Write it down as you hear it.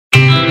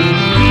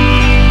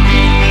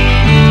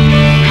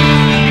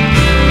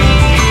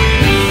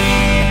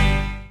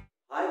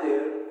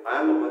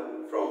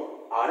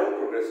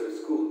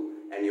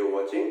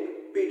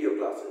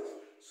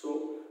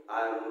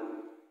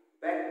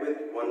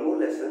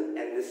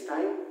this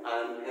time I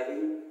am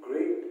having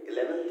grade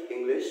 11th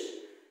English,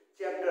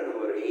 chapter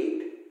number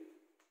 8,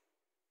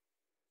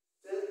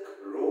 Silk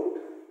Road,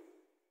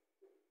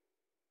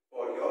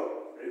 for your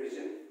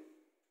revision.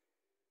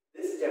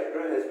 This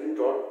chapter has been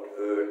taught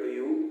to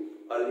you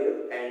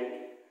earlier, and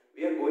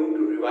we are going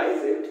to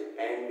revise it,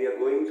 and we are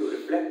going to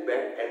reflect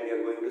back, and we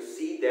are going to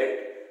see that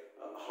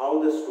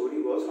how the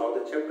story was, how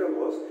the chapter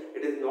was.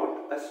 It is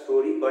not a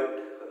story but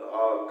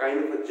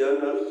kind of a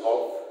journal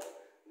of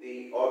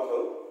the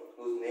author,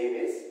 whose name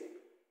is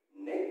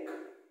Nick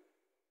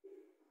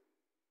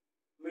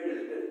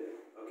Middleton.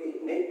 Okay,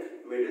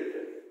 Nick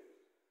Middleton.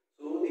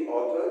 So the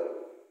author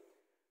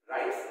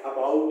writes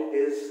about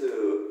his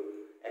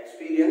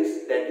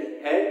experience that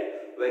he had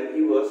when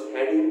he was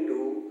heading to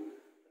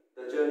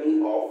the journey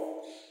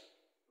of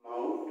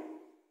Mount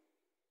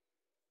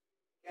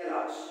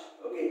Kailash.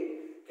 Okay,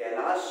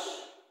 Kailash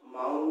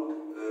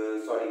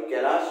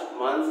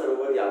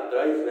Mansarovar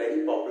Yatra is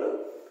very popular,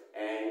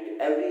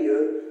 and every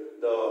year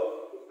the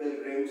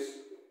pilgrims,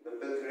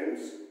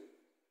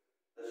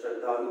 the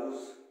Shraddhalus,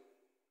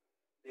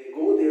 they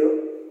go there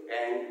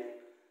and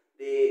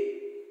they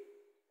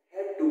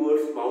head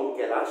towards Mount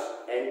Kailash,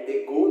 and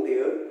they go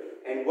there.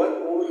 And one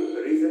more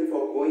reason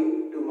for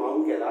going to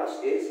Mount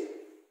Kailash is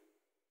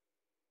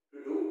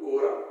to do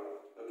Kora.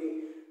 Okay,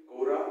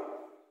 Kora.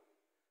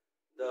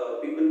 The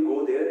people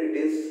go there. It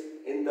is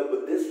in the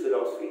Buddhist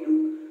philosophy to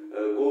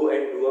go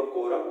and do a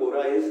Kora.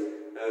 Kora is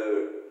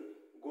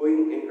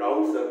going in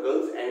round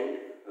circles and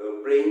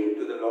praying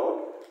to the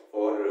Lord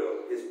for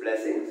his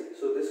blessings.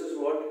 So this is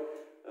what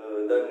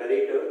the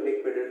narrator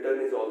Nick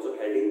Middleton is also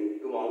heading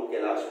to Mount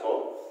Kailash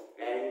for.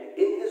 And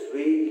in his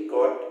way he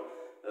got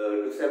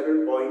to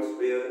several points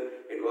where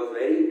it was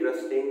very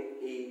interesting.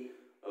 He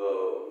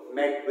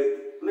met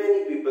with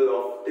many people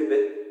of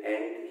Tibet,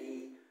 and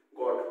he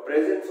got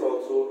presents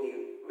also. He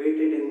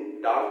waited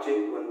in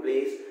Darjeeling, one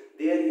place.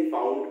 There he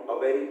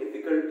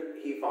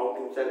found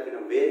himself in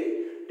a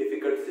very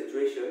difficult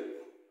situation,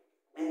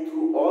 and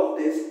through all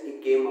this he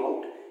came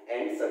out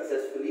and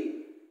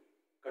successfully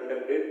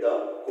conducted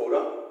the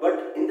Kora.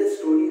 But in this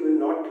story you will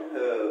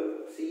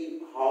not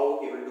see how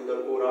he will do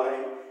the Kora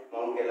and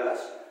Mount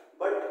Kailash,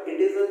 but it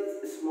is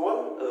a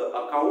small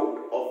account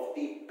of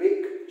the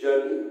big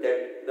journey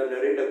that the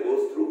narrator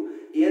goes through.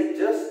 He has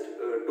just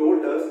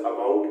told us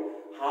about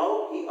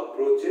how he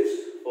approaches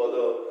for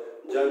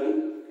the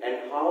journey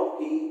and how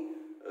he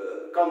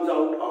comes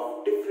out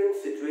of different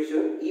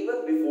situations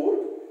even before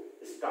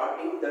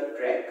starting the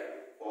trek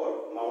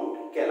for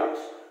Mount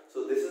Kailash.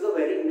 So this is a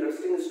very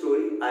interesting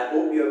story. I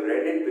hope you have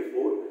read it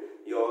before.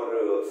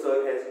 Your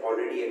sir has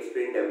already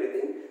explained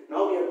everything.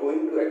 Now we are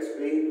going to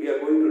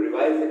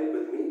revise it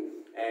with me,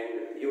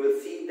 and you will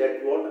see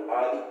that what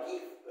are the key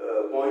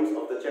points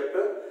of the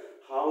chapter,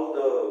 how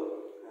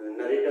the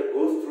narrator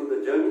goes through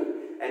the journey,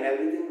 and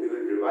everything we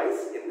will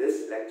revise in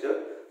this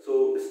lecture.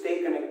 So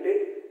stay connected,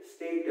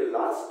 stay till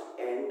last,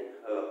 and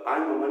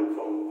I'm Aman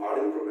from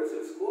Arden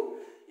Progressive School.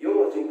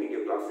 You're watching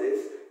video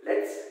classes.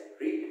 Let's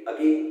read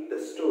again the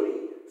story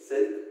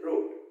Silk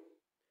Road.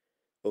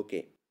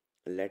 Okay,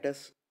 let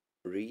us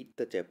read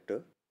the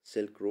chapter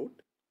Silk Road,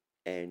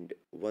 and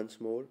once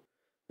more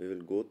we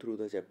will go through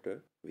the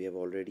chapter. We have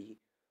already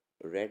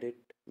read it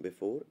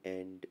before,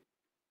 and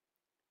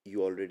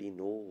you already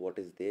know what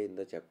is there in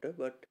the chapter,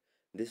 but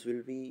this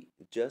will be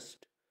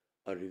just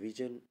a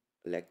revision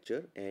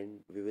lecture,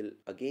 and we will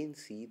again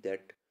see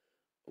that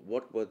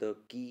what were the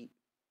key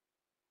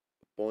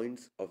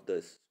points of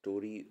the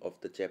story of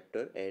the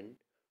chapter, and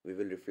we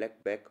will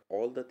reflect back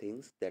all the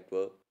things that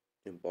were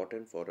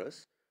important for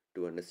us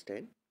to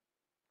understand.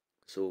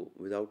 So,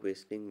 without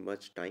wasting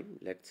much time,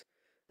 let's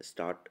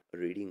start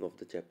reading of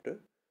the chapter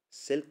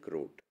Silk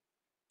Road.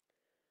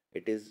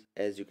 It is,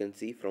 as you can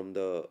see from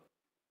the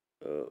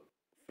uh,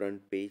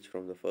 front page,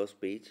 from the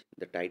first page,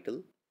 the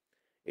title,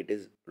 it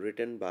is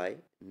written by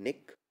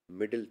Nick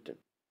Middleton.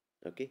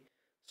 Okay,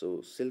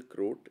 so Silk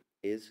Road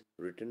is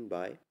written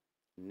by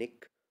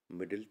Nick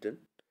Middleton.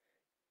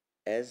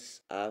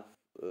 As I've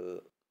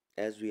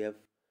as we have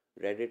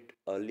read it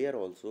earlier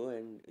also,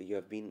 and you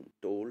have been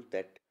told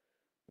that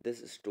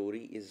this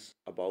story is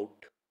about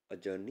a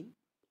journey.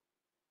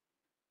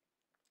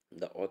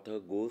 The author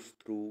goes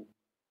through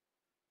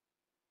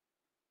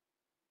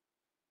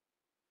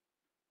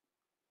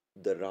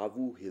the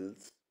Ravu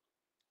Hills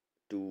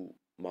to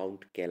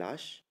Mount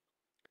Kailash.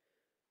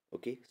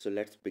 Okay, so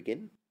let's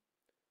begin.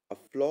 A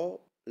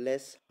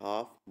flawless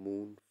half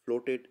moon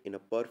floated in a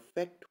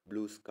perfect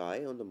blue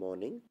sky on the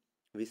morning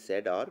we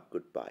said our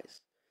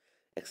goodbyes.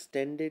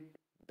 Extended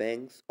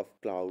banks of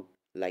cloud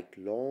like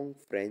long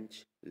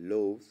French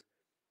loaves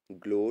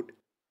glowed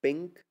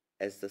pink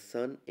as the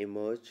sun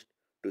emerged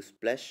to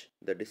splash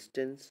the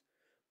distant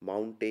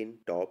mountain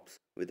tops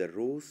with a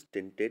rose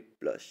tinted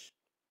blush.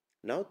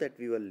 Now that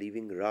we were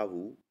leaving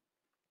Ravu,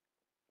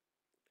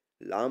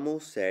 Lamo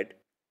said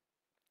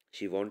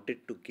she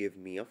wanted to give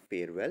me a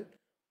farewell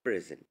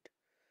present.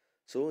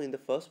 So, in the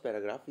first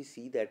paragraph, we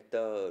see that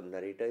the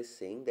narrator is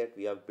saying that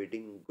we are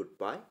bidding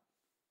goodbye.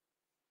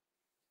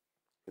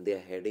 They are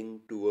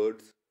heading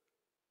towards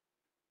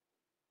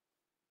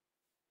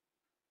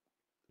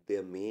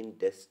their main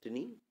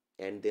destiny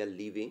and they are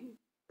leaving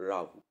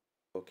Ravu.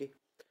 Okay,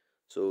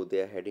 so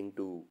they are heading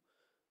to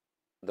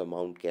the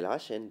Mount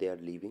Kailash and they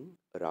are leaving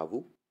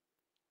Ravu.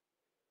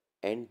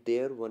 And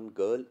there one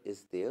girl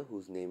is there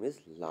whose name is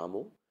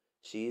Lamo.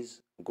 She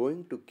is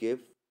going to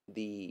give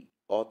the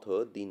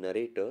author, the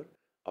narrator,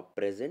 a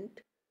present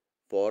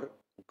for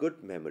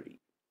good memory.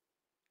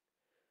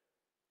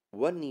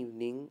 One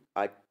evening,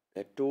 I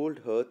told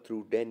her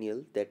through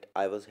Daniel that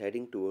I was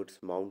heading towards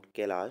Mount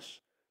Kailash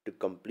to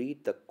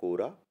complete the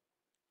Kora,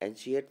 and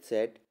she had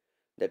said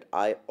that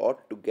I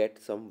ought to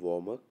get some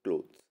warmer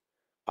clothes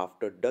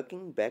after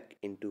ducking back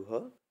into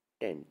her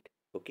tent.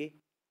 Okay,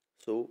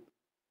 so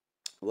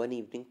one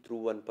evening,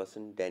 through one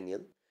person,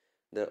 Daniel,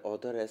 the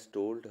author has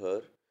told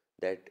her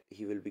that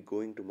he will be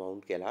going to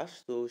Mount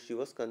Kailash, so she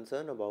was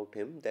concerned about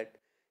him that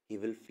he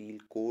will feel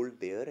cold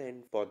there,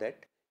 and for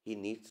that, he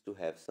needs to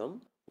have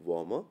some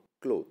warmer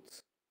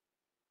clothes.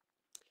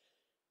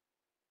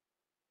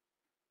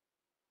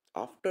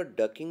 After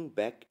ducking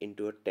back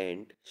into a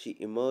tent, she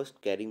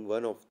emerged carrying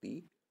one of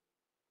the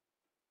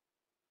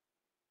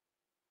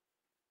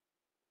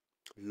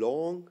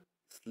long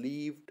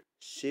sleeved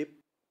sheep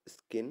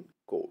skin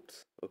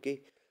coats.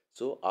 Okay,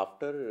 so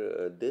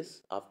after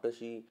this, after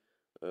she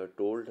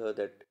told her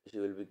that she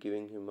will be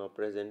giving him a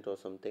present or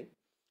something,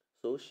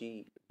 so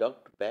she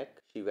ducked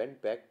back, she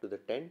went back to the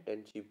tent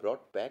and she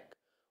brought back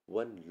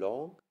one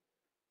long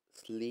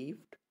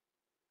sleeved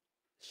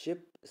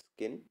sheep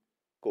skin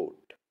coat.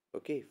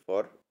 Okay,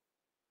 for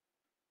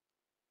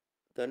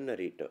the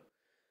narrator.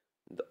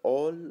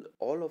 All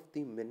of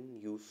the men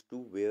used to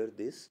wear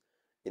this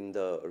in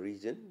the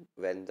region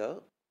when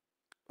the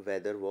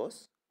weather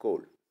was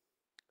cold.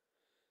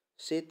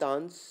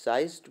 Satan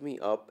sized me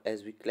up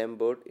as we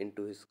clambered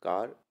into his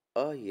car.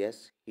 Ah,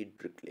 yes, he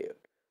declared.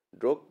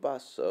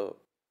 Drogba, sir.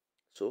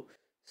 So,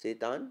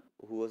 Satan,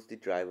 who was the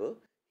driver,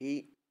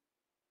 he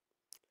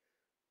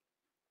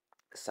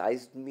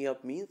sized me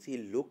up means he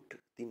looked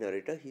the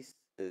narrator, he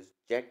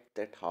checked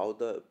that how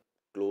the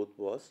cloth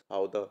was,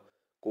 how the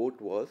coat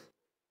was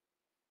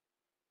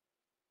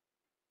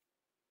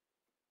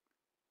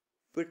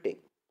fitting.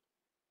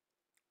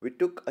 We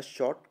took a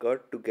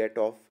shortcut to get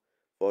off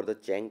for the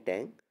Chang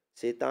Tang.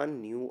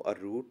 Setan knew a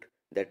route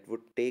that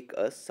would take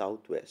us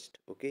southwest.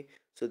 Okay,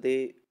 so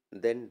they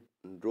then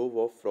drove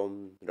off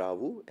from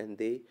Ravu and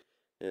they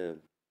uh,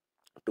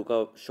 took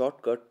a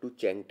shortcut to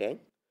Chang Tang.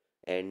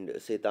 And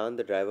Setan,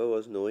 the driver,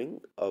 was knowing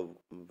a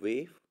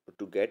way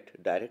to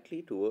get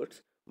directly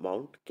towards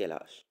Mount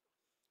Kailash.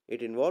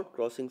 It involved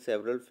crossing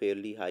several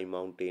fairly high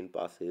mountain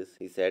passes,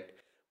 he said,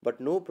 but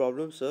no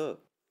problem, sir,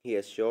 he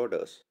assured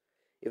us.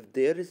 If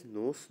there is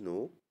no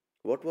snow,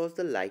 what was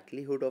the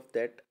likelihood of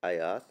that? I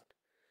asked.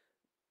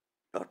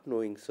 Not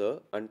knowing,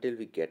 sir, until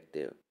we get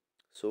there.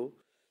 So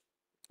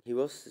he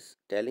was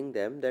telling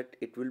them that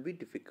it will be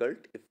difficult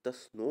if the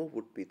snow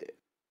would be there.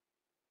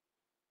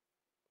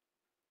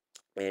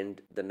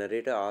 And the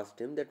narrator asked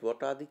him that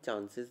what are the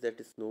chances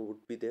that snow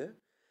would be there?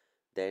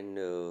 Then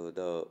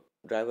the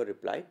driver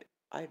replied,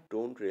 I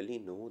don't really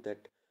know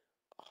that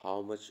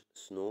how much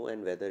snow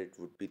and whether it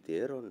would be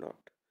there or not.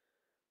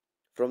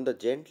 From the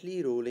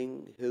gently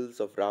rolling hills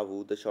of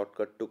Ravu, the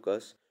shortcut took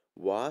us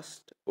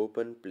vast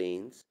open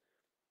plains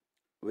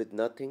with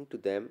nothing to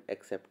them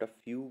except a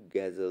few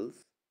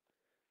gazelles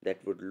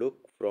that would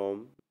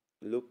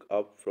look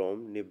up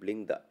from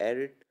nibbling the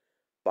arid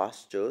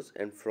pastures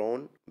and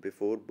frown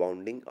before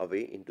bounding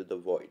away into the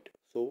void.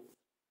 So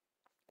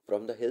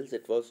from the hills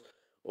it was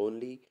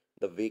only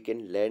the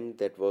vacant land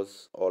that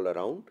was all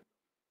around.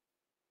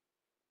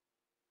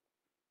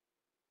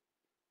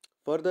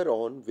 Further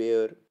on,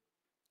 where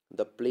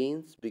the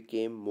plains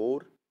became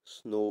more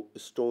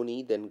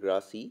stony than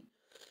grassy,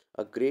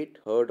 a great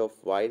herd of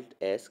wild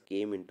ass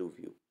came into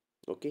view.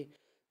 Okay,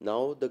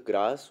 now the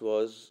grass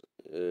was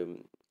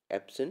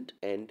absent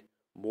and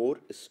more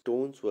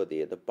stones were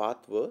there.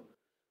 The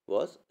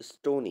was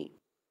stony.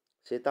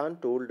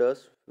 Setan told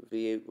us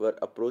we were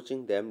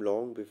approaching them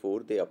long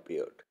before they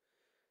appeared.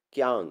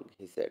 Kyang,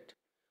 he said,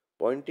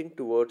 pointing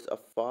towards a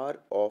far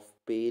off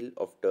pale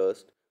of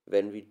dust.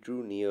 When we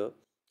drew near,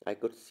 I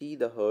could see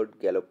the herd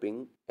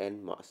galloping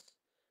en masse.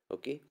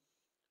 Okay,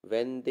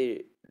 when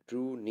they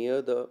drew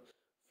near the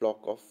flock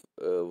of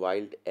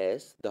wild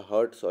ass, the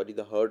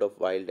herd of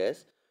wild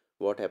ass,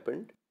 what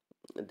happened?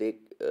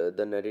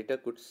 The narrator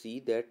could see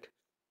that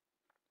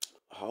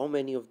how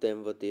many of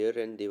them were there,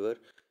 and they were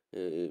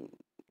uh,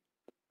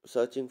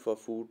 searching for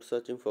food,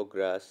 searching for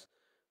grass,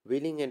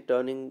 wheeling and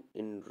turning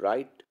in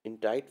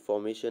tight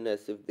formation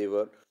as if they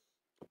were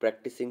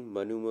practicing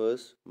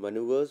maneuvers.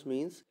 Maneuvers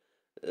means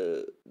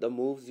the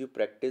moves you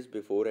practice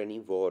before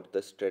any war,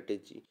 the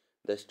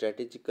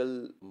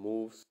strategical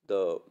moves,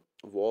 the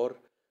war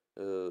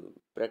uh,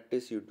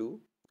 practice you do,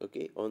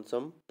 okay, on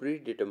some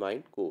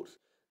predetermined course.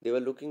 They were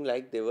looking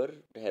like they were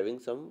having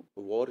some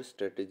war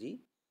strategy,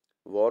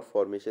 war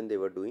formation they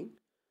were doing.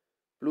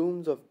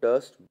 Plumes of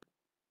dust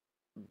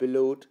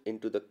billowed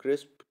into the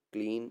crisp,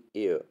 clean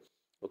air.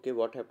 Okay,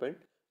 what happened?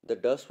 The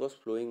dust was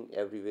flowing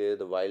everywhere.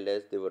 The wild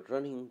as they were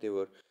running, they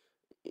were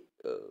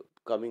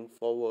coming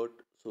forward,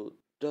 so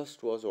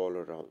dust was all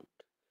around.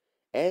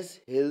 As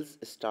hills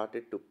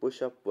started to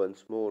push up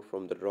once more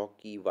from the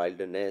rocky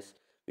wilderness,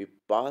 we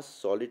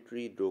passed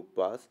solitary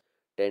Drogbas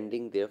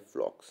tending their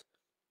flocks.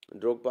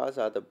 Drogbas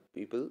are the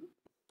people,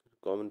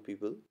 common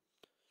people,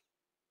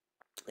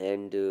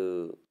 and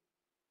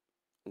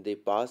they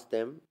passed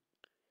them.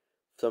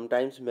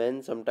 Sometimes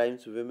men,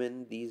 sometimes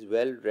women, these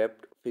well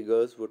wrapped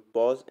figures would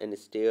pause and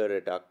stare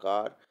at our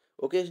car,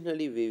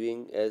 occasionally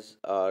waving as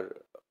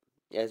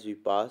we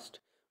passed.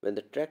 When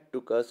the track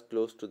took us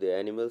close to the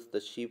animals, the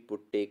sheep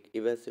would take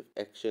evasive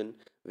action,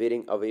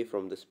 veering away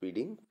from the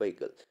speeding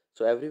vehicle.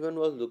 So everyone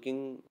was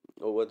looking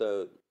over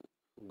the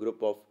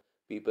group of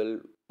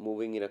people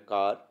moving in a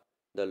car.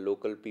 The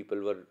local people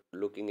were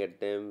looking at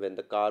them. When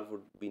the car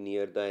would be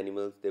near the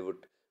animals, they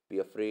would be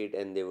afraid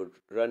and they would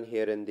run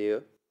here and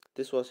there.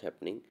 This was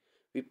happening.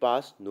 We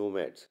passed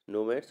nomads.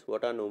 Nomads,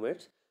 what are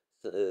nomads?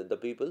 The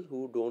people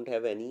who don't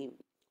have any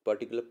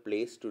particular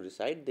place to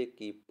reside, they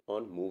keep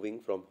on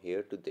moving from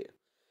here to there.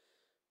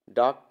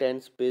 Dark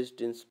tents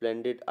pitched in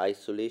splendid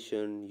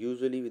isolation,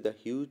 usually with a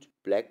huge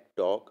black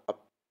dog, a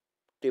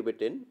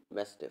Tibetan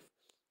Mastiff.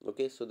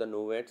 Okay, so the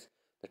nomads,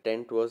 the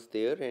tent was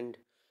there, and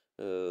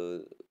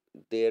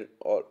there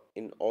all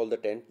in all the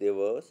tent there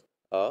was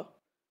a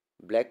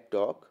black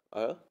dog,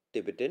 a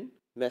Tibetan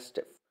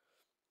Mastiff,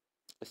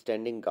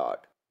 standing guard.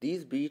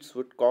 These beasts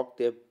would cock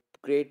their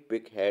great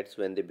big heads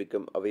when they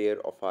become aware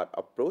of our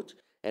approach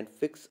and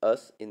fix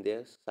us in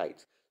their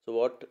sights.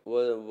 So,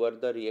 were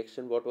the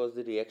reaction? What was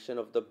the reaction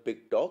of the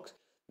big dogs?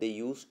 They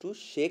used to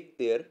shake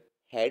their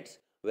heads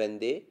when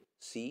they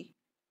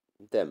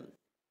them,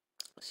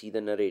 see the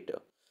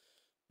narrator.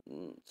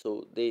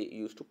 So they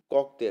used to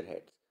cock their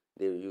heads.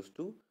 They used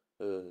to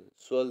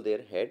swirl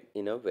their head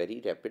in a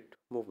very rapid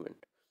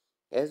movement.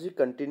 As we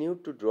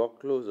continued to draw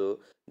closer,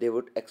 they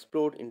would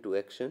explode into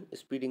action,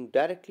 speeding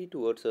directly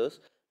towards us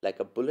like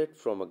a bullet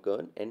from a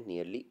gun and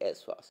nearly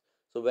as fast.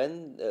 So,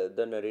 when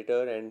the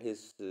narrator and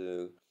his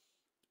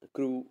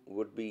crew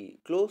would be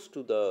close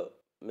to the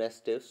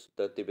mastiffs,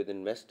 the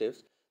Tibetan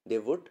mastiffs, they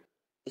would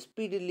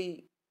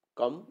speedily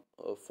come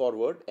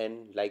forward,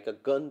 and like a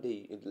gun,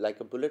 like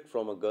a bullet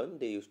from a gun,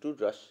 they used to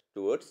rush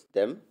towards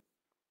them.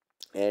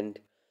 And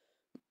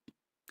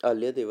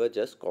earlier, they were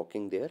just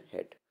cocking their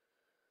head.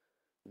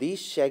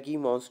 These shaggy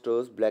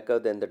monsters, blacker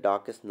than the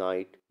darkest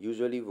night,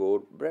 usually wore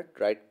bright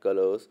red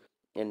colors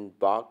and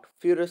barked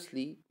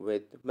furiously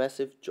with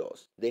massive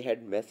jaws. They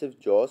had massive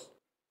jaws,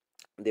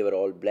 they were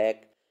all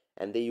black,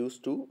 and they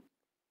used to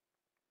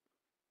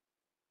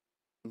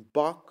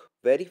bark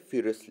very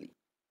furiously.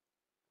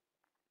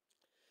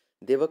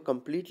 They were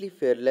completely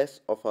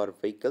fearless of our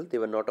vehicle. They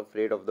were not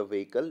afraid of the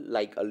vehicle.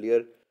 Like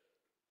earlier,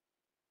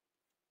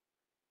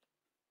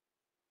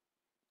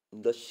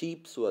 the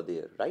sheeps were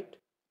there, right?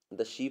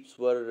 The sheeps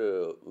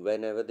were,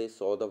 whenever they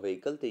saw the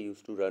vehicle, they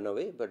used to run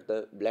away. But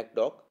the black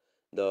dog,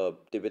 the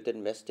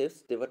Tibetan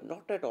mastiffs, they were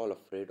not at all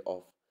afraid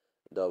of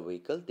the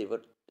vehicle. They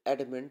were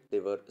adamant, they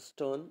were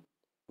stern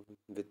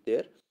with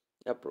their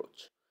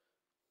approach.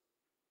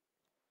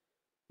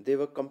 They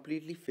were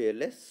completely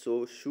fearless,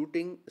 so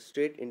shooting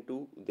straight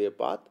into their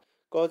path,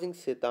 causing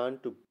Satan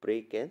to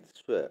break and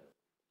swear.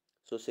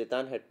 So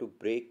Satan had to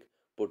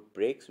put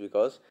brakes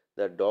because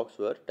the dogs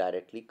were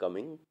directly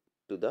coming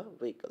to the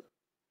vehicle.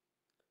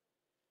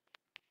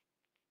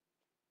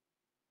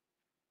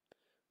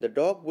 The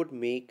dog would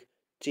make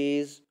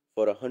chase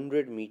for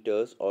 100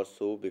 meters or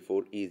so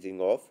before easing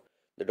off.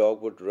 The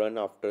dog would run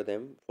after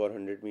them for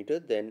 100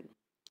 meters, then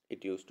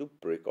it used to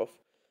break off.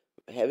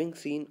 Having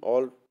seen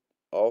all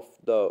of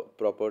the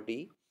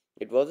property,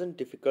 it wasn't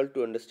difficult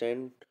to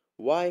understand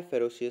why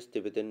ferocious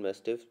Tibetan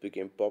Mastiffs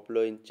became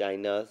popular in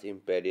China's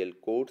imperial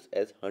courts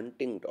as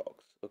hunting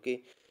dogs.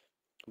 Okay,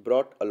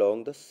 brought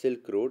along the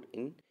Silk Road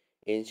in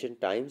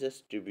ancient times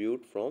as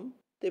tribute from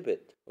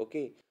Tibet.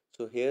 Okay,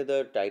 so here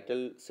the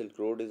title Silk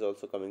Road is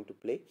also coming to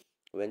play.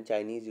 When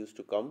Chinese used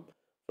to come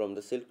from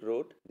the Silk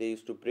Road, they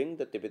used to bring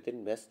the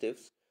Tibetan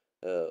Mastiffs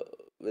uh,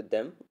 with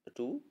them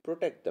to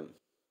protect them.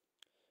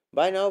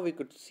 By now, we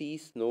could see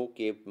snow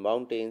capped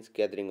mountains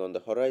gathering on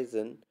the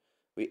horizon.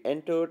 We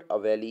entered a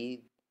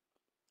valley,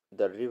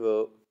 the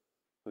river,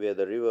 where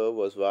the river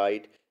was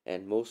wide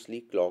and mostly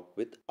clogged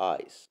with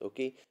ice.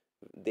 Okay,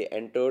 they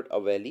entered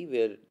a valley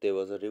where there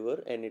was a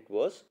river and it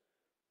was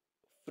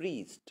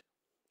freezed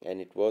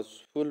and it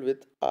was full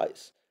with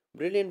ice.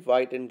 Brilliant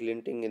white and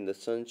glinting in the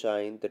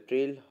sunshine, the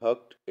trail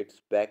hugged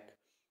its back,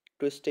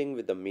 twisting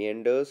with the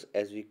meanders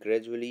as we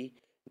gradually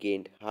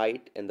gained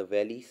height and the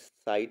valley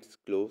sides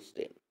closed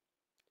in.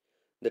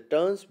 The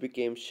turns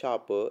became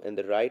sharper and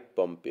the ride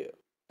bumpier.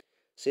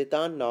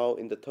 Setan now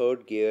in the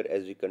third gear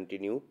as we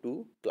continue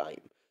to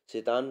climb.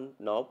 Setan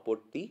now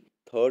put the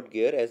third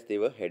gear as they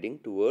were heading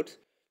towards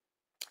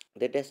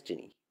their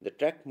destiny. The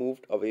track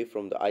moved away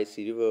from the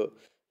icy river,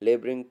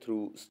 laboring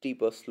through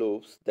steeper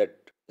slopes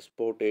that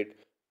sported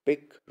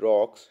big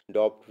rocks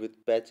daubed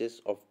with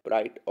patches of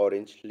bright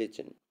orange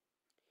lichen.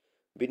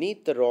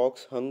 Beneath the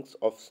rocks, hunks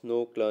of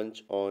snow clung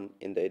on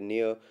in the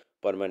near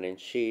permanent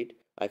shade.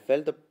 I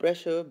felt the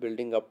pressure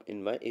building up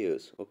in my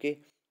ears. Okay,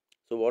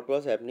 so what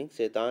was happening?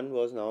 Setan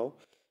was now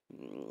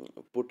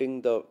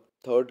putting the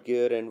third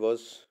gear and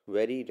was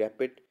very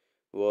rapid,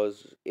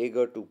 was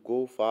eager to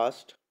go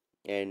fast,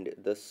 and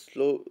the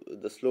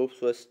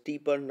slopes were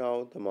steeper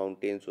now, the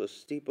mountains were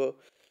steeper,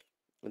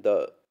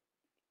 the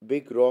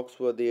big rocks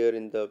were there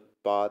in the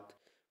path.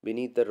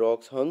 Beneath the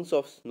rocks, hunks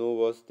of snow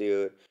was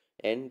there,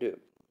 and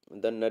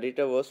the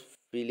narrator was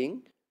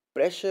feeling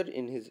pressure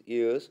in his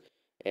ears,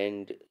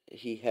 and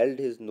he held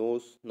his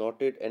nose,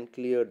 nodded, and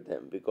cleared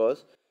them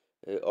because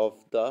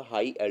of the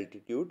high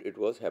altitude it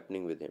was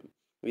happening with him.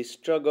 We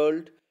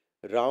struggled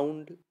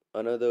round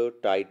another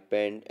tight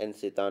bend, and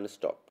Sitan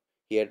stopped.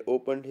 He had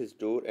opened his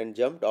door and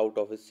jumped out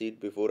of his seat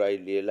before I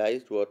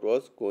realized what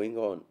was going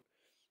on.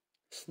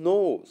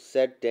 "Snow,"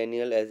 said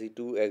Daniel as he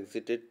too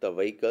exited the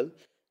vehicle,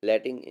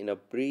 letting in a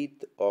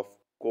breath of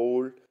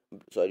cold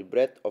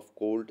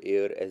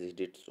air as he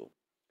did so.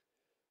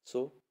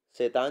 So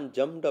Satan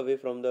jumped away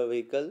from the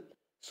vehicle.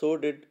 So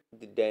did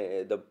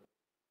the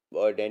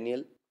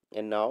Daniel,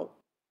 and now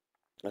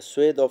a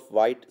swathe of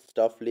white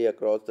stuff lay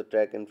across the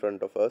track in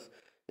front of us,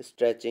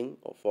 stretching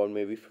for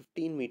maybe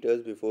 15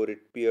 meters before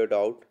it peered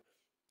out.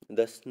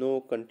 The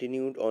snow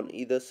continued on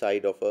either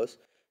side of us,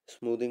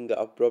 smoothing the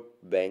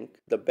abrupt bank.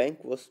 The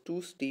bank was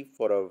too steep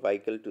for a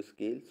vehicle to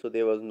scale, so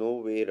there was no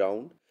way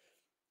round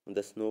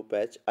the snow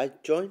patch. I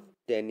joined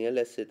Daniel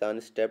as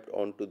Sitan stepped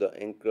onto the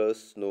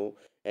anchor's snow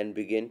and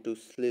began to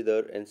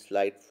slither and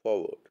slide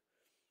forward,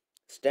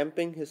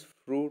 stamping his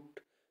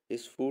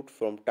foot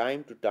from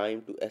time to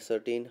time to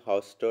ascertain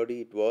how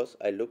sturdy it was.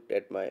 I looked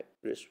at my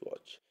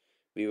wristwatch.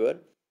 We were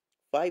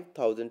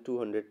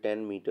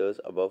 5,210 meters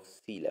above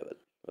sea level.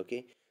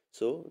 Okay,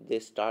 so they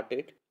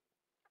started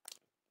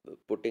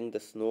putting the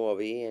snow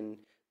away, and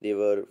they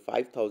were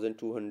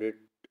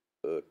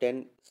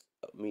 5,210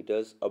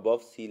 meters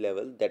above sea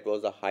level. That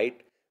was the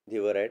height they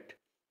were at,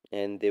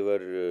 and they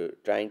were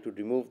trying to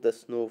remove the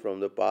snow from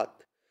the path.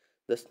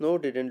 The snow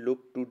didn't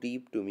look too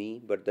deep to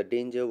me, but the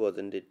danger was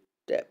in its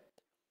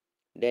depth.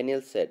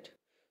 Daniel said,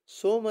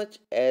 "So much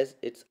as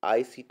its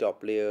icy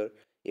top layer,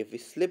 if we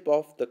slip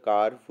off, the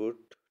car would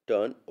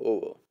turn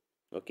over."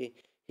 Okay,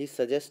 he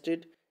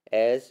suggested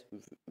as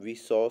we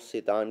saw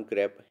Sitan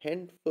grab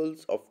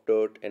handfuls of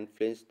dirt and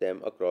flinch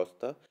them across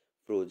the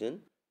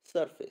frozen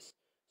surface.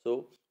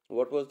 So,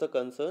 what was the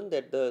concern?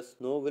 That the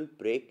snow will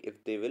break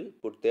if they will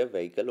put their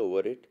vehicle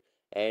over it,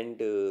 and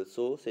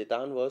so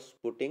Sitan was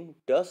putting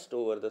dust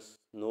over the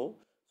snow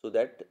so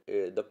that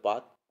the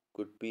path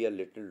could be a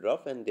little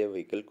rough and their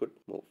vehicle could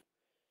move.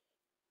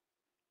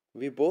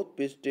 We both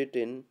pitched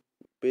in,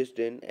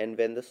 and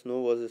when the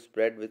snow was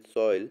spread with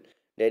soil,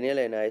 Daniel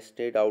and I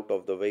stayed out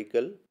of the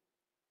vehicle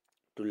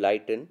to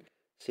lighten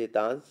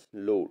Setan's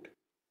load.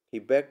 He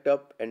backed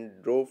up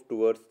and drove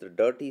towards the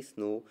dirty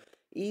snow,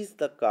 eased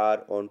the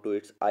car onto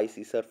its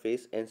icy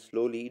surface, and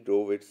slowly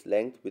drove its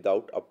length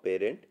without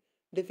apparent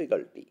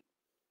difficulty.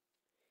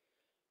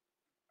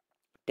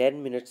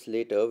 10 minutes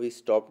later, we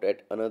stopped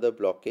at another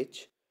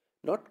blockage.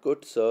 "Not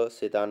good, sir,"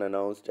 Setan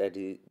announced as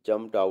he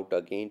jumped out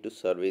again to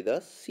survey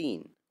the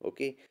scene.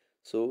 Okay,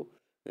 so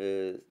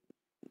uh,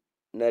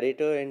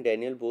 narrator and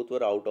Daniel both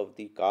were out of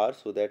the car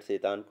so that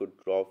Setan could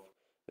drop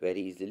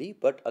very easily.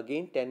 But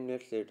again, 10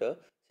 minutes later,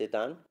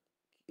 Setan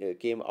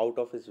came out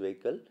of his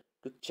vehicle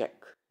to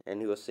check,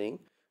 and he was saying,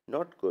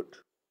 "Not good."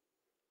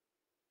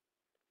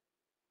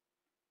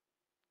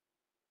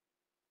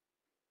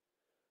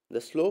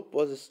 The slope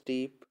was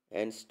steep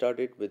and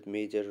studded with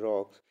major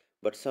rocks,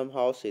 but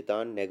somehow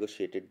Setan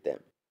negotiated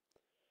them.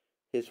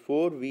 His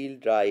four-wheel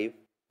drive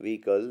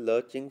vehicle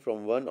lurching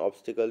from one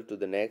obstacle to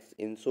the next,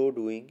 in so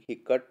doing, he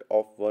cut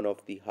off one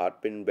of the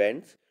hairpin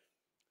bends,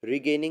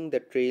 regaining the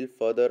trail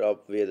further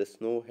up where the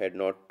snow had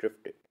not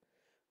drifted.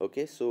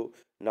 Okay, so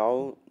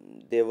now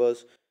there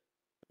was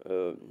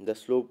the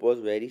slope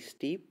was very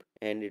steep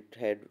and it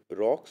had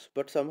rocks,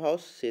 but somehow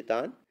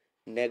Setan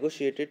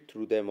negotiated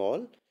through them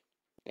all,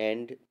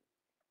 and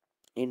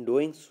in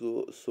doing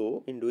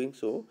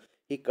so,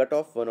 he cut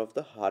off one of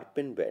the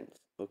hairpin bends.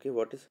 Okay,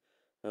 what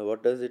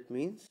does it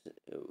means?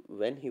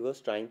 When he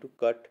was trying to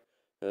cut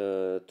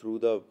through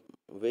the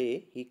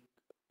way, he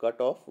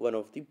cut off one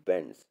of the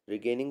bends,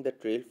 regaining the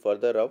trail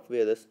further up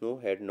where the snow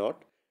had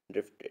not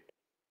drifted.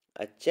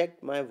 I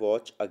checked my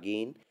watch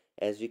again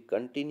as we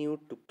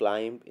continued to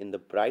climb in the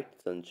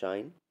bright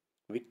sunshine.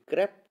 We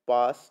crept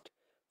past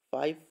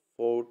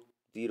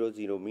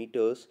 5400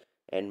 meters,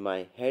 and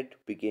my head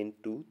began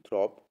to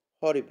throb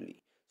horribly.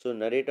 So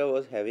narrator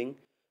was having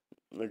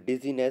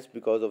dizziness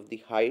because of the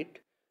height.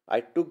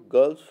 I took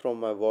gulps from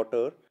my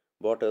water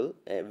bottle,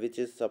 which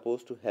is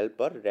supposed to help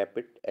a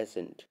rapid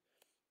ascent.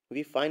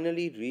 We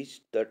finally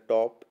reached the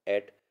top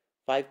at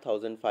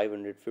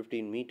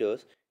 5515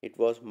 meters. It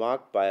was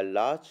marked by a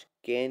large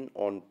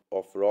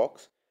of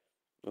rocks,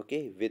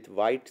 okay, with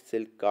white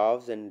silk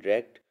carves and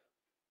ragged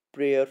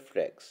prayer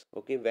flags.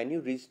 Okay, when you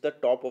reach the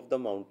top of the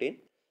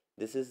mountain,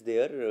 this is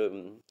there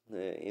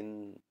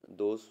in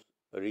those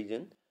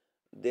region.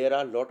 There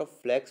are a lot of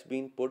flags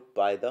being put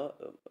by the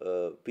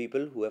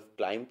people who have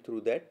climbed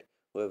through that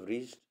who have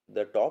reached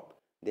the top,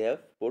 they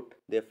have put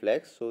their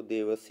flags. So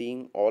they were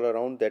seeing all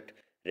around that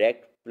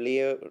red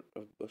prayer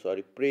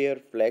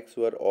flags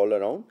were all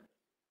around.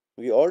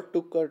 We all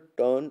took a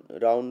turn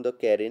round the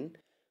cane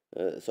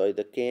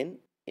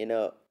in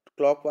a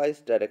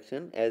clockwise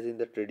direction as in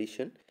the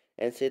tradition,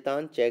 and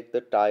Setan checked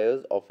the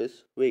tires of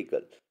his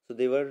vehicle. So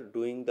they were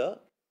doing the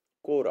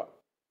Kora,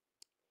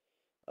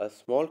 a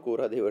small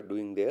Kora they were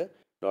doing there,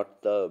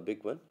 not the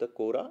big one. The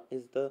Kora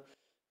is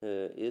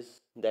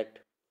that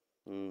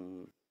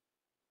mm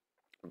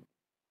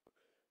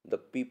the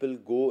people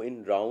go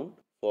in round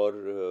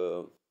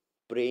for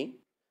praying.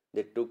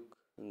 They took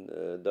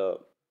the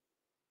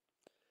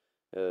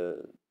uh,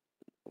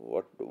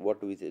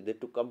 what do we say? They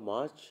took a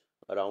march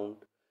around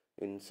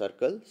in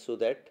circle so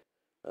that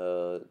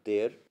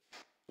their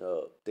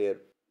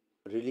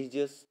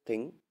religious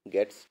thing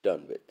gets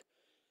done with.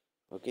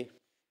 Okay.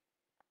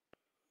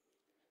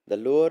 The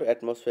lower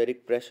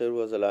atmospheric pressure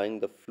was allowing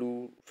the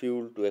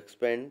fuel to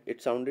expand.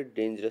 It sounded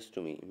dangerous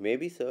to me.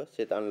 Maybe, sir,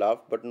 Setan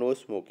laughed, but no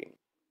smoking.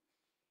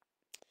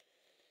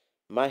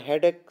 My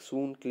headache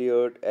soon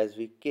cleared as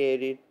we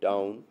carried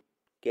down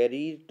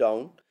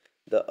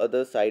the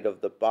other side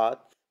of the path.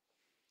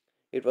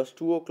 It was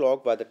 2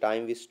 o'clock by the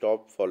time we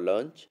stopped for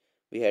lunch.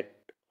 We had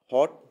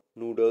hot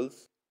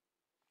noodles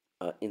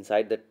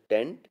inside the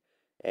tent,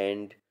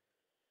 and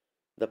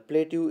the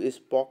plateau is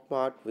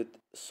pockmarked with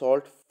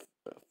salt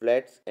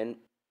flats and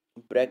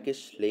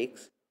brackish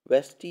lakes,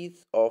 vestige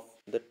of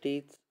the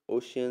Tate's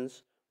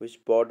oceans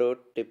which bordered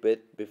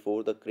Tibet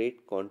before the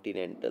great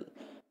continental.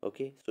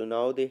 Okay, so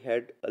now they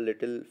had a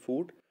little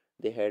food.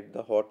 They had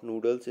the hot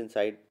noodles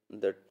inside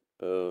the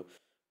uh,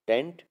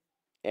 tent,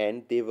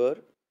 and they were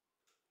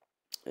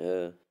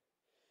uh,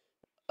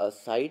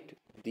 aside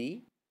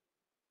the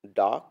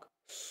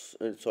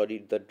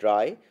the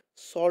dry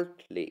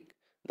salt lake.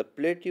 The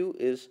plateau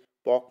is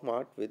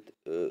pockmarked with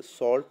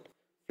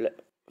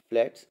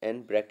flats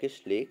and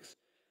brackish lakes,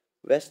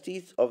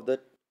 vestiges of the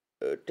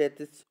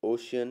Tethys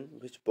Ocean,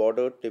 which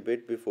bordered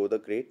Tibet before the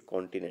Great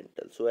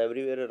Continental. So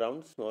everywhere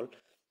around, small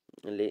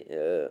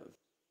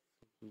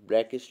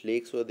brackish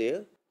lakes were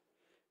there,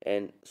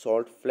 and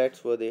salt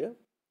flats were there.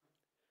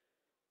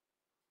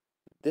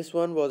 This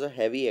one was a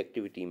heavy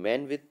activity.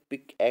 Men with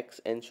pickaxe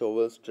and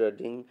shovels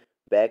trudging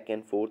back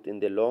and forth in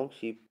their long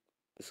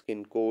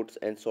sheepskin coats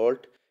and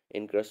salt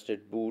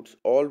encrusted boots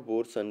all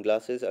wore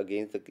sunglasses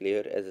against the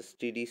glare as a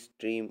steady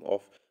stream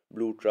of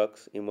blue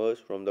trucks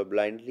emerged from the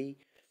blindingly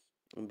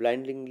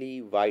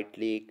white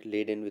lake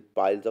laden with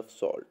piles of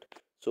salt.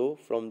 So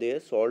from there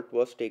salt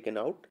was taken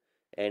out,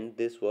 and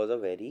this was a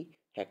very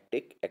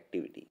hectic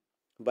activity.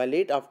 By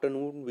late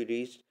afternoon we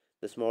reached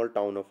the small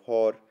town of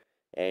Hor,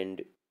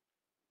 and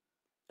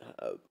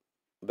uh,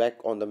 back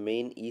on the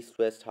main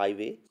east-west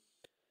highway,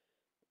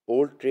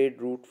 old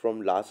trade route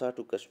from Lhasa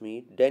to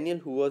Kashmir. Daniel,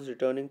 who was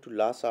returning to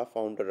Lhasa,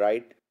 found a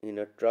ride in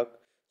a truck,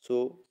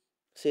 so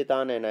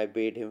Setan and I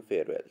bade him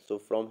farewell. So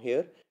from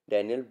here,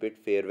 Daniel bid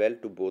farewell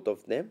to both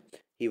of them.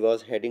 He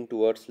was heading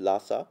towards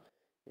Lhasa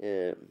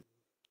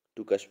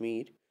to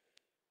Kashmir,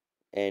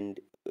 and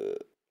uh,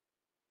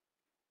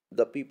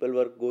 the people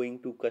were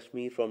going to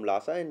Kashmir from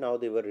Lhasa, and now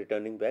they were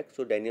returning back.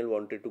 So Daniel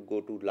wanted to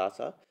go to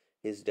Lhasa.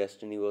 His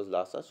destiny was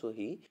Lhasa, so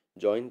he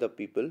joined the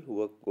people who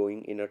were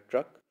going in a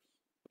truck,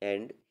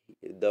 and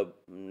the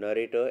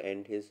narrator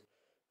and his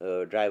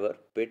driver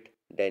bid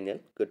Daniel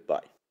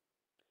goodbye.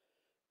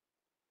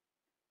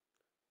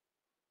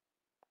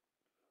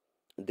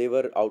 They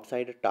were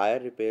outside a tire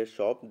repair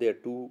shop. Their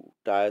two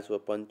tires were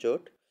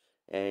punctured,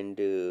 and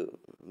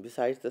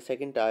besides, the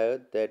second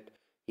tire that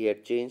he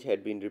had changed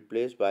had been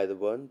replaced by the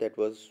one that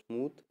was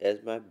smooth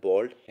as my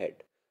bald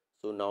head.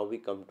 So now we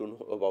come to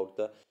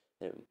know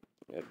um,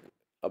 uh,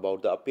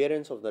 about the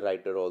appearance of the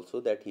writer also,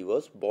 that he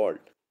was bald.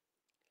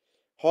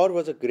 Hor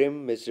was a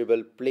grim,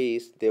 miserable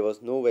place. There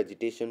was no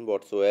vegetation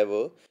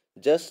whatsoever,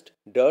 just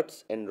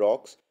dirt and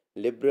rocks,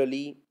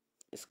 liberally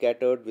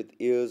scattered with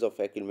years of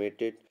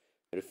accumulated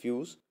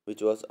refuse,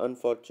 which was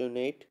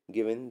unfortunate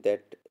given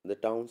that the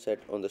town sat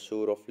on the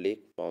shore of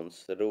Lake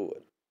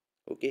Mansarovar.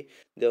 Okay,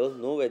 there was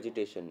no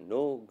vegetation,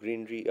 no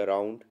greenery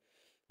around,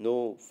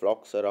 no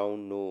flocks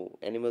around, no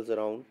animals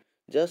around,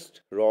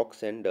 just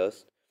rocks and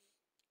dust,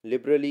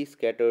 liberally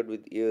scattered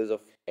with years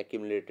of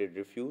accumulated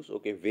refuse.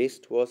 Okay,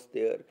 waste was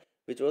there,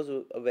 which was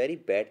a very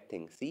bad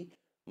thing. See,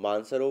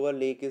 Mansarovar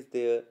Lake is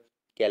there,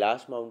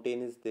 Kailash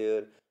Mountain is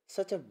there,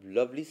 such a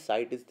lovely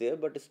sight is there,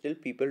 but still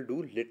people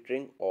do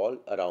littering all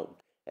around.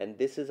 And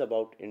this is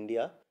about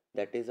India.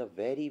 That is a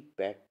very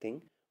bad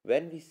thing.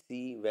 When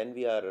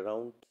we are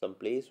around some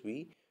place,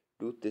 we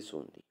do this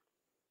only.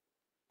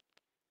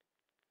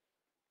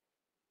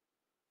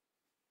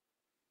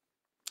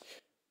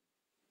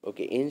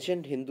 Okay,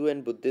 ancient Hindu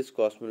and Buddhist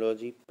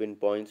cosmology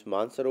pinpoints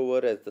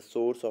Mansarovar as the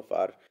source of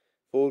our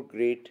four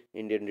great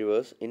Indian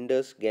rivers: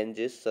 Indus,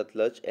 Ganges,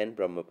 Satluj, and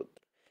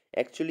Brahmaputra.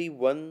 Actually,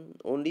 one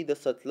only the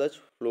Satluj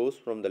flows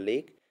from the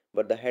lake,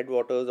 but the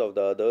headwaters of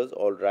the others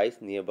all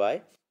rise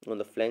nearby on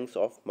the flanks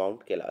of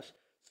Mount Kailash.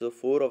 So,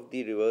 four of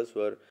the rivers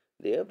were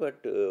there,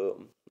 but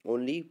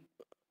only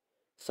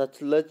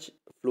Satluj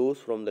flows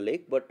from the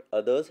lake, but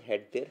others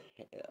had their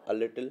a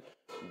little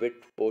bit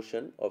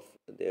portion of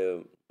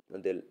the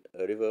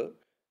river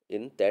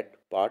in that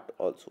part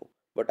also.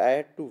 But I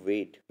had to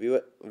wait.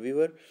 We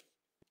were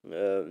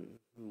uh,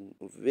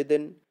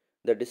 within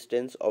the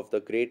distance of the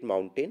great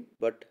mountain,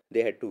 but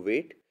they had to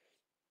wait.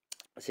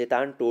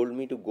 Setan told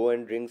me to go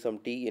and drink some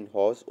tea in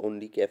horse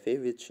only cafe,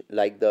 which,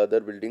 like the other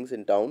buildings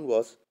in town,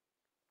 was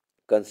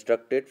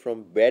constructed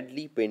from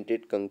badly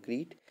painted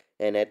concrete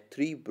and had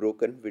three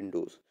broken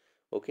windows.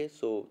 Okay,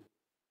 so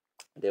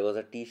there was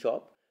a tea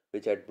shop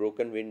which had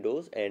broken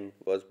windows and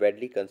was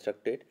badly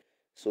constructed.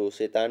 So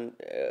Setan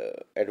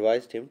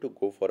advised him to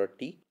go for a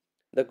tea.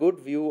 The good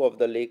view of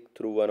the lake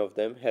through one of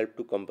them helped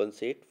to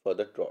compensate for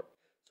the drought.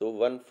 So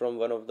one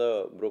of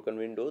the broken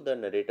window, the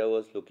narrator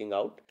was looking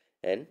out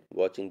and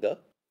watching the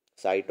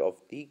sight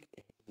of the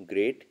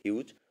great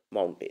huge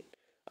mountain.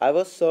 I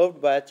was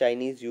served by a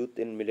Chinese youth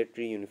in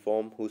military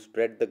uniform who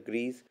spread the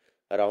grease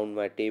around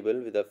my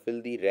table with a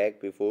filthy rag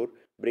before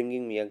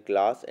bringing me a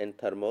glass and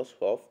thermos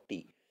of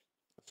tea.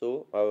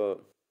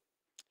 So,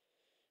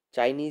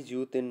 Chinese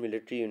youth in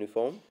military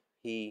uniform,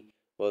 he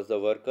was the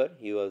worker,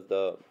 he was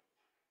the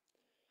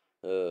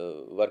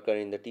worker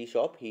in the tea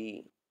shop.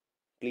 He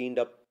cleaned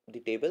up the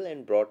table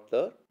and brought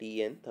the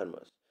tea and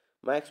thermos.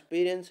 My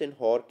experience in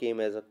Hor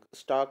came as a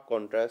stark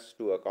contrast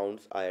to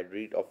accounts I had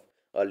read of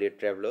earlier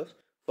travelers.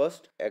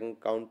 First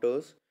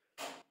encounters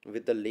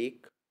with the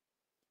lake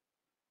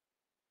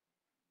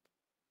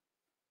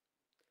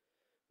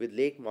with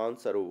Lake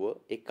Mansarovar,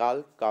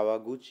 Ekal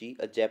Kawaguchi,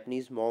 a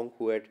Japanese monk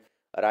who had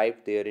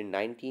arrived there in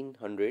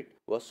 1900,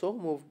 was so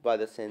moved by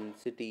the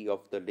sanctity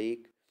of the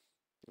lake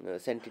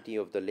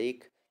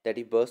that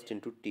he burst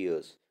into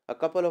tears. A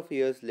couple of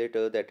years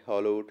later, that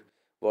hallowed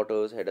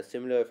waters had a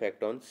similar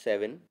effect on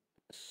Sven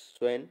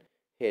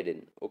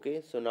Hedin.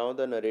 Okay, so now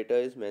the narrator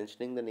is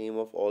mentioning the name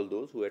of all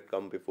those who had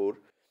come before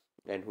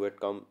and who had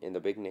come in the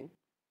beginning,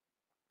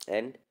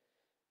 and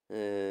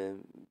uh,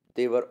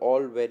 they were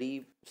all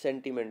very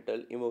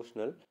sentimental,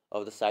 emotional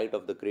of the sight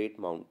of the great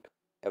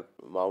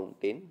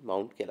mountain,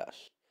 Mount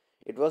Kailash.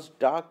 It was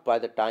dark by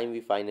the time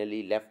we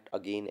finally left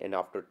again, and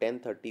after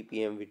 10:30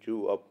 p.m. we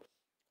drew up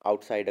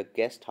outside a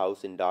guest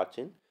house in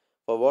Darchin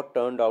for what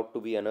turned out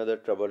to be another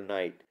troubled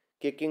night.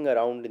 Kicking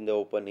around in the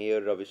open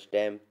air rubbish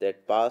damp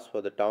that passed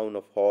for the town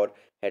of Hor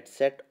had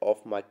set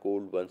off my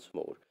cold once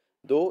more.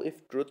 Though,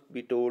 if truth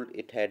be told,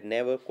 it had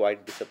never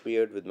quite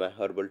disappeared with my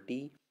herbal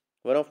tea.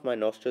 One of my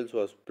nostrils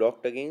was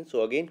blocked again,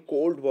 so again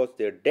cold was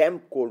there,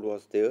 damp cold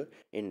was there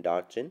in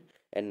Darchin,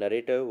 and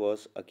narrator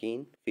was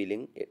again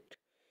feeling it.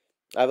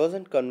 I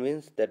wasn't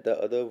convinced that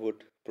the other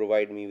would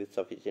provide me with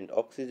sufficient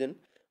oxygen.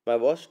 My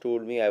watch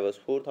told me I was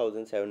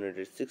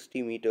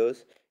 4,760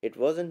 meters. It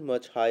wasn't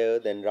much higher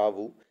than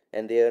Ravu,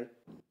 and there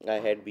I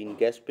had been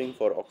gasping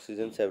for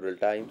oxygen several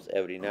times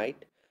every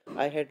night.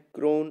 I had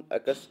grown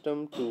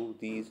accustomed to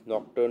these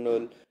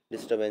nocturnal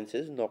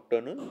disturbances.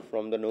 Nocturnal,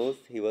 from the nose,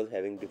 he was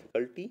having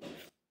difficulty,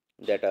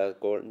 that are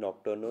called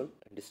nocturnal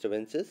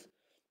disturbances,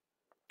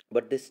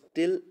 but they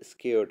still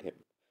scared him.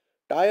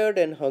 Tired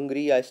and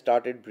hungry, I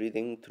started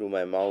breathing through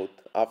my mouth.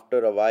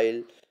 After a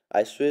while,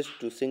 I switched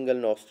to single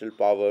nostril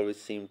power, which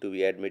seemed to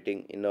be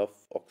admitting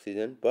enough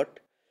oxygen. But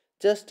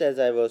just as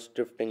I was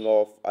drifting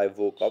off, I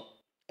woke up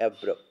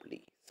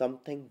abruptly.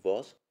 Something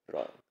was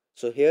wrong.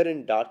 So, here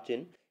in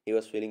Darchin, he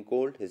was feeling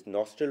cold, his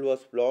nostril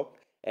was blocked,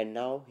 and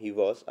now he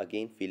was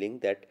again feeling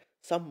that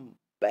some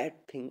bad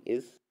thing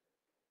is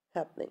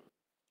happening.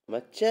 My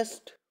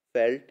chest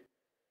felt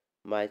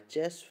my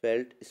chest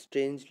felt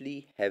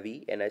strangely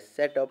heavy, and I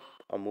set up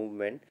a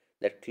movement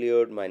that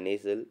cleared my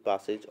nasal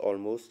passage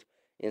almost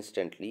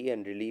instantly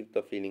and relieved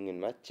the feeling in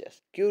my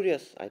chest.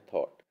 Curious, I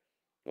thought.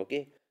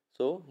 Okay,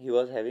 so he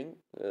was having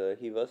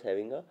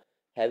a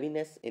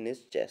heaviness in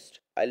his chest.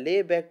 I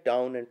lay back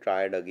down and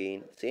tried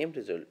again. Same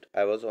result.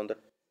 I was on the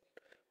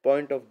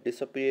point of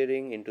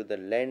disappearing into the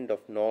land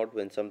of Nod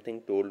when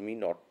something told me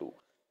not to.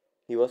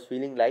 He was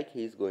feeling like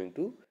he is going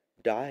to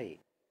die.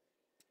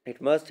 It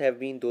must have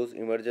been those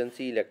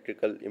emergency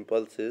electrical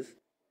impulses,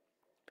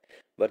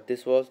 but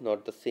this was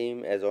not the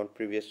same as on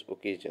previous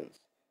occasions.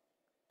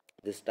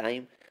 This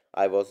time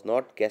I was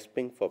not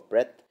gasping for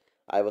breath,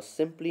 I was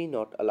simply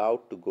not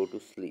allowed to go to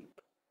sleep.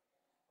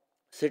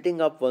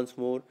 Sitting up once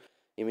more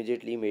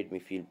immediately made me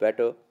feel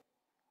better.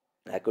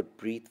 I could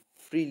breathe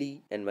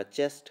freely and my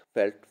chest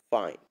felt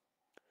fine.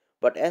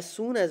 But as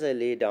soon as I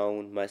lay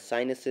down, my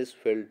sinuses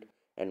filled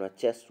and my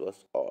chest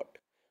was odd.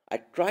 I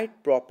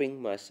tried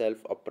propping myself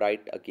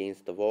upright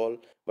against the wall,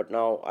 but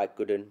now I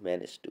couldn't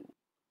manage to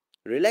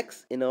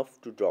relax enough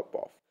to drop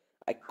off.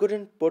 I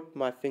couldn't put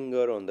my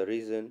finger on the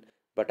reason,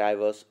 but I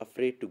was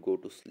afraid to go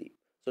to sleep.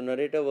 So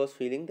narrator was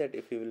feeling that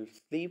if he will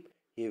sleep,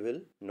 he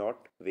will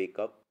not wake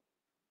up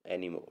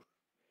anymore.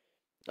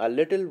 A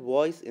little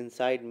voice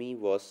inside me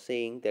was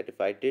saying that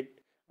if I did,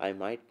 I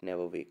might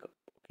never wake up.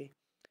 Okay.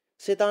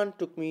 Sitan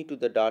took me to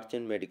the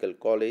Darchin Medical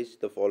College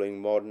the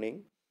following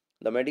morning.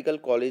 The medical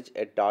college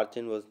at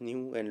Darchin was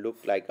new and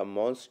looked like a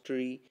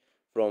monastery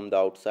from the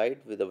outside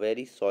with a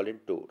very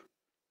solid door.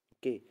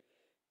 Okay.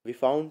 We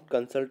found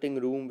consulting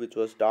room which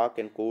was dark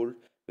and cold,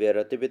 where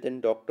a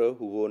Tibetan doctor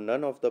who wore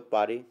none of the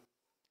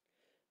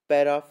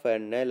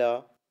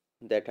paraphernalia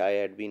that I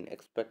had been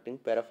expecting.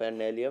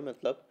 Paraphernalia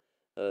matlab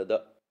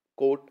the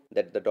coat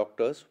that the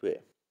doctors wear.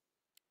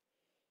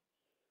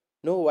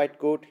 No white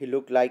coat, he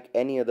looked like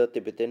any other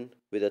Tibetan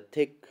with a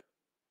thick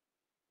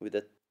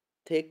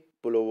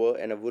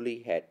pullover and a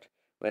woolly hat.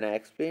 When I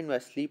explained my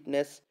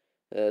sleepless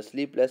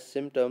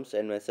symptoms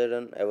and my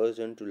sudden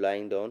aversion to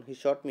lying down, he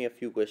shot me a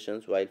few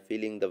questions while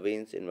feeling the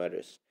veins in my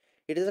wrist.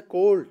 It is a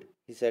cold,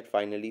 he said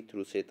finally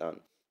through Satan.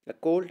 A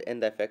cold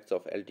and the effects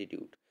of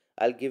altitude.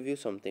 I'll give you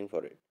something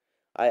for it.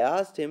 I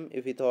asked him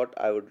if he thought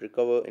I would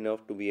recover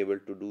enough to be able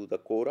to do the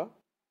Kora.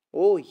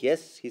 Oh,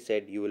 yes, he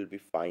said, you will be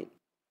fine.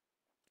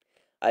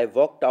 I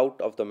walked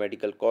out of the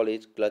medical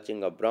college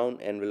clutching a brown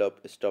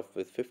envelope stuffed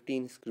with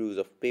 15 screws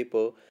of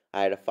paper.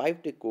 I had a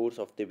 5-day course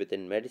of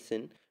Tibetan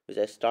medicine, which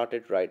I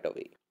started right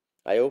away.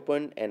 I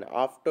opened an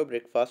after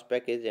breakfast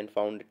package and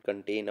found it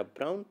contained a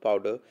brown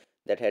powder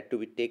that had to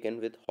be taken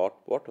with hot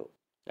water.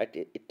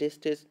 It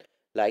tasted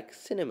like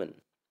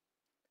cinnamon.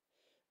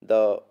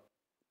 The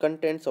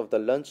contents of the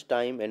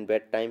lunchtime and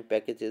bedtime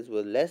packages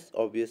were less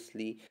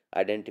obviously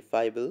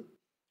identifiable.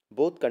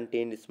 Both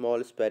contained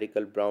small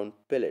spherical brown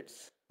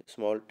pellets,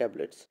 small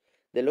tablets.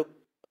 They looked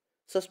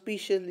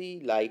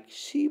suspiciously like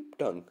sheep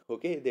dung.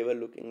 Okay, they were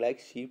looking like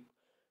sheep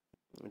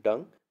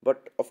dung.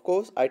 But of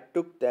course, I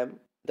took them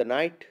the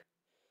night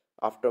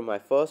after my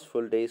first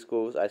full day's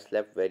course. I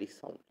slept very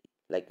soundly,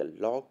 like a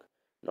log,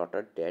 not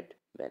a dead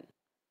man.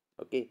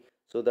 Okay,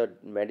 so the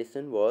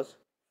medicine was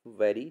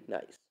very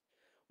nice.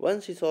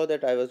 Once he saw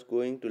that I was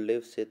going to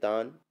live,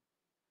 Satan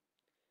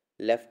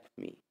left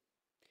me.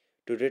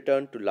 To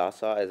return to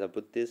Lhasa as a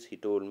Buddhist, he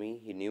told me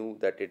he knew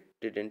that it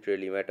didn't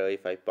really matter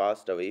if I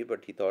passed away,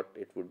 but he thought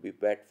it would be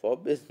bad for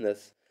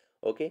business.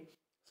 Okay,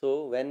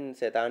 so when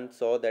Satan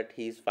saw that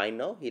he's fine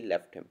now, he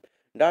left him.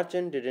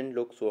 Darchen didn't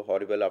look so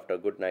horrible after a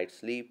good night's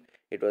sleep.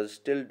 It was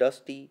still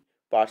dusty,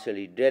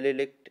 partially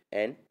derelict,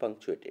 and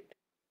punctuated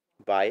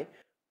by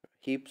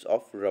heaps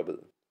of rubble.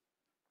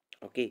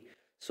 Okay,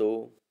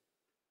 so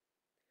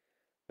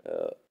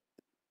uh,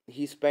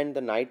 he spent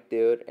the night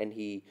there and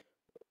he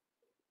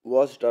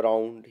watched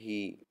around.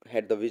 He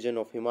had the vision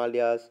of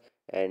Himalayas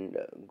and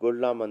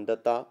Gurla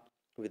Mandata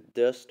with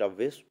just a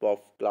wisp of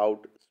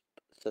cloud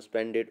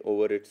suspended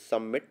over its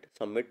summit,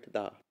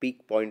 the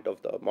peak point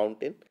of the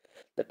mountain.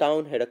 The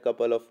town had a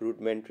couple of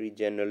rudimentary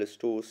general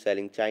stores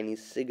selling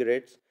Chinese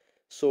cigarettes,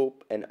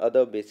 soap, and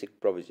other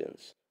basic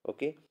provisions.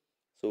 Okay,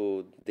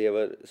 so there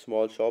were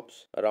small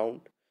shops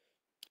around.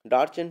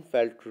 Darchen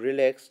felt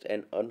relaxed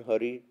and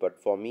unhurried,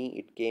 but for me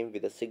it came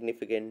with a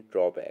significant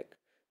drawback.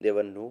 There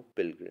were no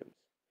pilgrims.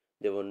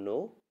 There were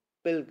no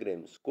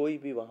pilgrims. कोई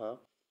भी वहाँ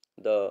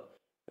the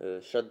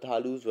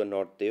Shraddhalus were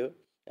not there.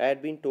 I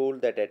had been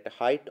told that at the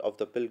height of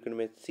the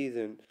pilgrimage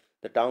season,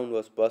 the town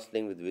was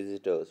bustling with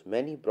visitors.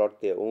 Many brought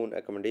their own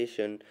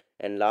accommodation,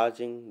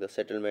 enlarging the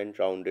settlement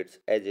round its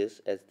edges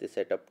as they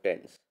set up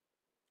tents.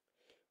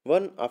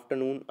 One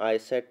afternoon, I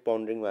sat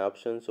pondering my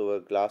options over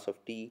a glass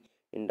of tea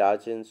in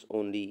Darjan's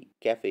only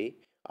cafe.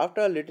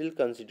 After a little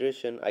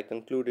consideration, I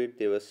concluded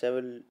they were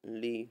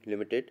severely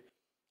limited.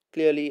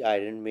 Clearly, I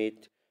hadn't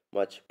made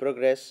much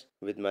progress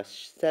with my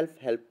self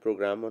help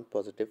program on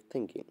positive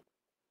thinking.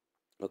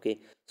 Okay,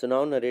 so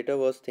now narrator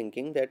was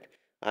thinking that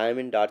I am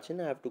in Darchin,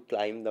 I have to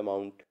climb the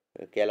Mount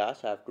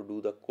Kailash, I have to do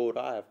the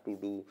Kora, I have to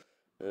do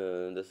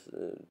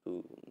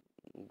to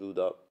do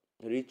the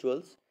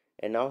rituals,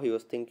 and now he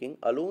was thinking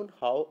alone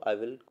how I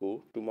will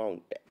go to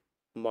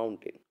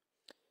mountain.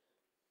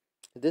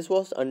 This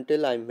was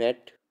until I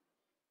met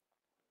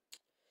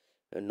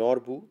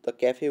Norbu. The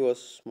cafe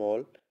was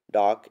small,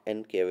 dark,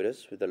 and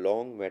cavernous, with a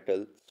long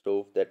metal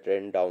stove that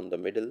ran down the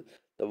middle.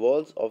 The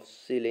walls of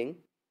ceiling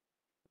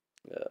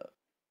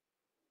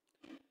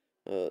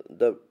uh,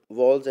 the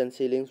walls and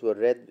ceilings were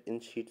red in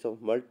sheets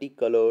of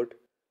multicolored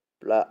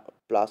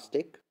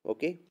plastic.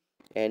 Okay,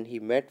 and he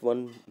met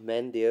one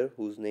man there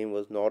whose name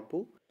was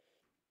Norbu,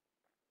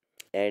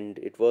 and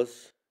it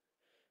was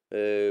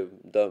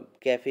the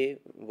cafe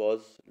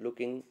was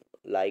looking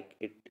like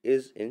it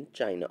is in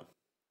China.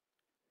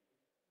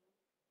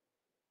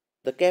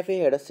 The cafe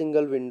had a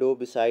single window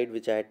beside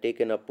which I had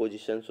taken up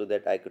position so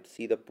that I could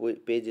see the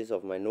pages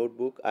of my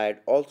notebook. I had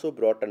also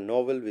brought a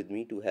novel with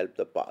me to help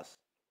pass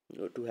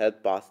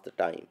the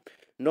time.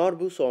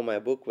 Norbu saw my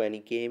book when he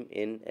came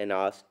in and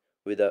asked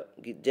with a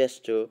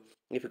gesture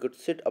if he could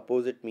sit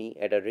opposite me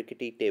at a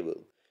rickety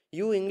table.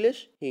 You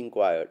English? He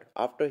inquired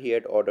after he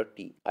had ordered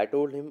tea. I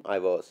told him I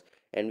was,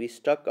 and we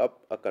struck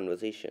up a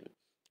conversation.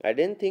 I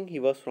didn't think he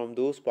was from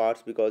those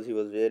parts because he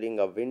was wearing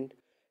a wind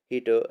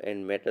heater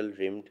and metal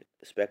rimmed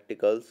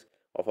spectacles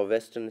of a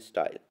Western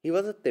style. He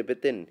was a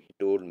Tibetan, he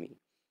told me,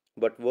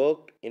 but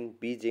worked in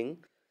Beijing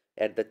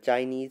at the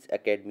Chinese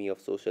Academy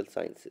of Social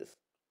Sciences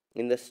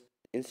in the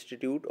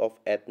Institute of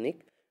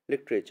Ethnic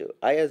Literature.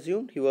 I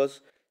assumed he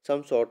was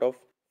some sort of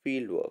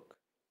field work.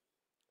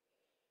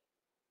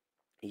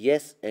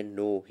 Yes and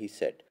no, he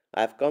said.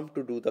 I have come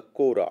to do the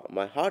Kora.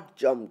 My heart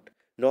jumped.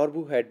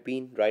 Norbu had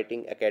been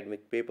writing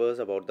academic papers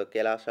about the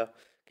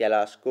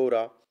Kailash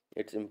Kora,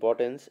 its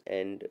importance,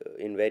 and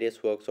in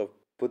various works of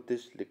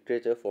Buddhist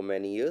literature for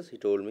many years, he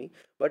told me,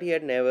 but he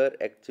had never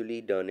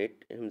actually done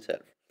it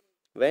himself.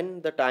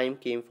 When the time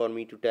came for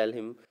me to tell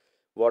him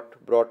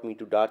what brought me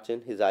to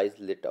Darchan, his eyes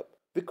lit up.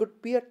 We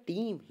could be a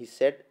team, he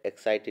said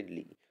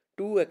excitedly.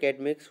 Two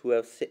academics who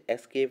have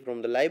escaped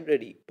from the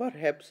library.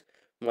 Perhaps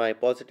my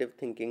positive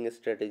thinking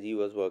strategy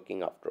was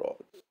working after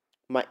all.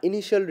 My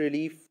initial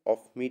relief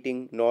of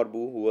meeting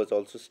Norbu, who was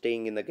also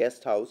staying in the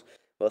guest house,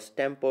 was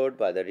tempered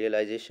by the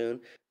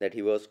realization that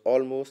he was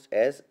almost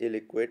as ill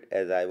equipped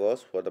as I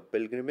was for the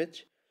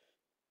pilgrimage.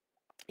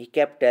 He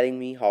kept telling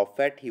me how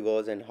fat he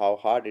was and how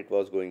hard it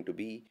was going to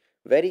be.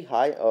 Very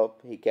high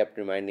up, he kept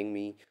reminding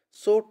me,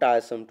 so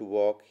tiresome to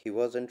walk, he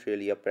wasn't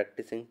really a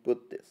practicing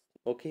Buddhist.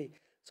 Okay,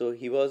 so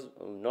he was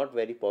not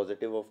very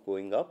positive of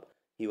going up.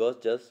 He was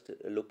just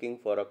looking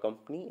for a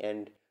company,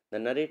 and the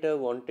narrator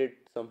wanted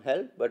some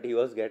help, but he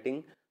was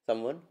getting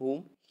someone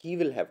whom he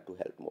will have to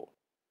help more.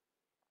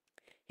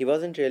 He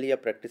wasn't really a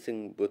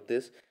practicing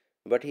Buddhist,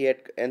 but he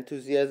had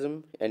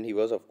enthusiasm, and he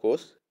was, of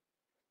course,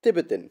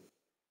 Tibetan.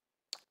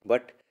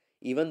 But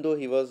even though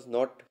he was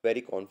not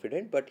very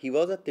confident, but he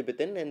was a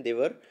Tibetan and they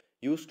were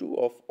used to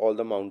of all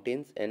the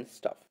mountains and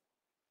stuff.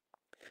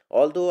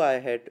 Although I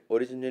had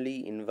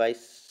originally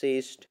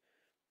envisaged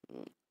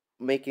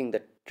making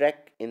the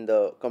trek in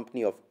the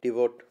company of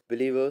devout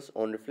believers,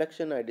 on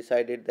reflection I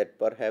decided that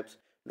perhaps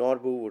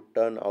Norbu would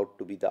turn out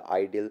to be the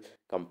ideal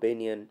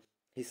companion.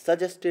 He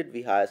suggested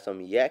we hire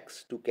some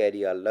yaks to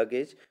carry our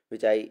luggage,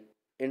 which I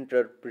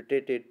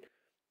interpreted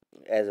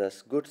as a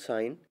good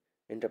sign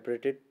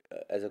interpreted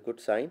as a good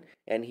sign,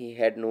 and he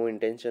had no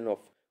intention of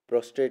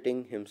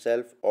prostrating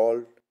himself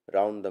all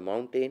round the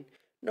mountain.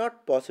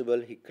 Not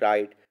possible, he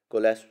cried,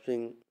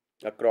 collapsing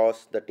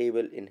across the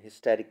table in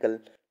hysterical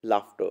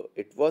laughter.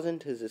 It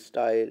wasn't his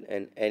style,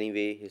 and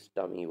anyway his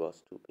tummy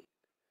was too big.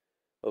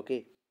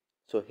 Okay,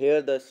 so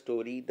here the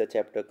story, the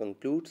chapter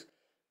concludes.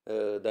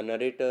 The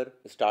narrator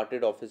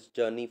started off his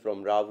journey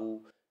from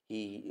Ravu.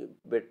 He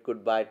bid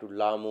goodbye to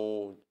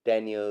Lamo,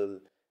 Daniel,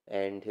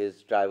 and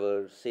his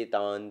driver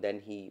Setan.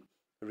 Then he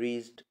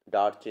reached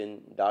Darchin.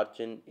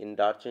 In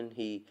Darchin,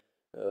 he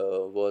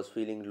was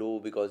feeling low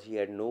because he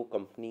had no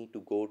company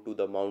to go to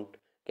the Mount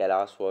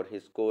Kailash for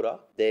his Kora.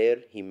 There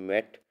he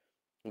met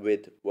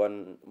with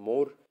one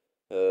more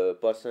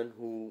person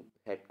who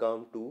had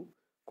come to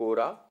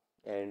Kora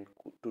and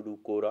to do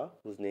Kora,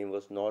 whose name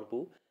was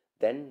Norbu.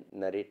 Then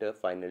narrator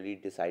finally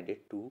decided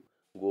to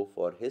go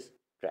for his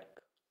trek.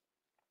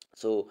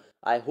 So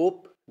I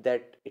hope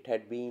that it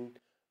had been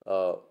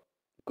a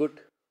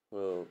good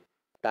uh,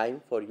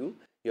 time for you.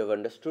 You have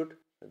understood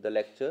the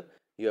lecture.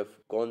 You have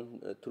gone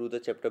through the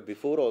chapter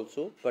before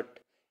also. But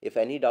if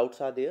any doubts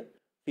are there,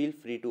 feel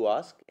free to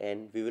ask,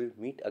 and we will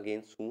meet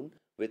again soon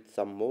with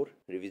some more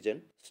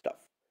revision stuff.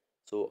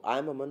 So I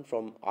am Aman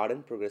from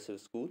Arden Progressive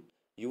School.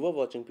 You were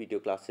watching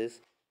PTO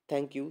classes.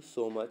 Thank you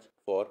so much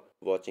for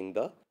watching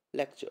the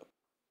lecture.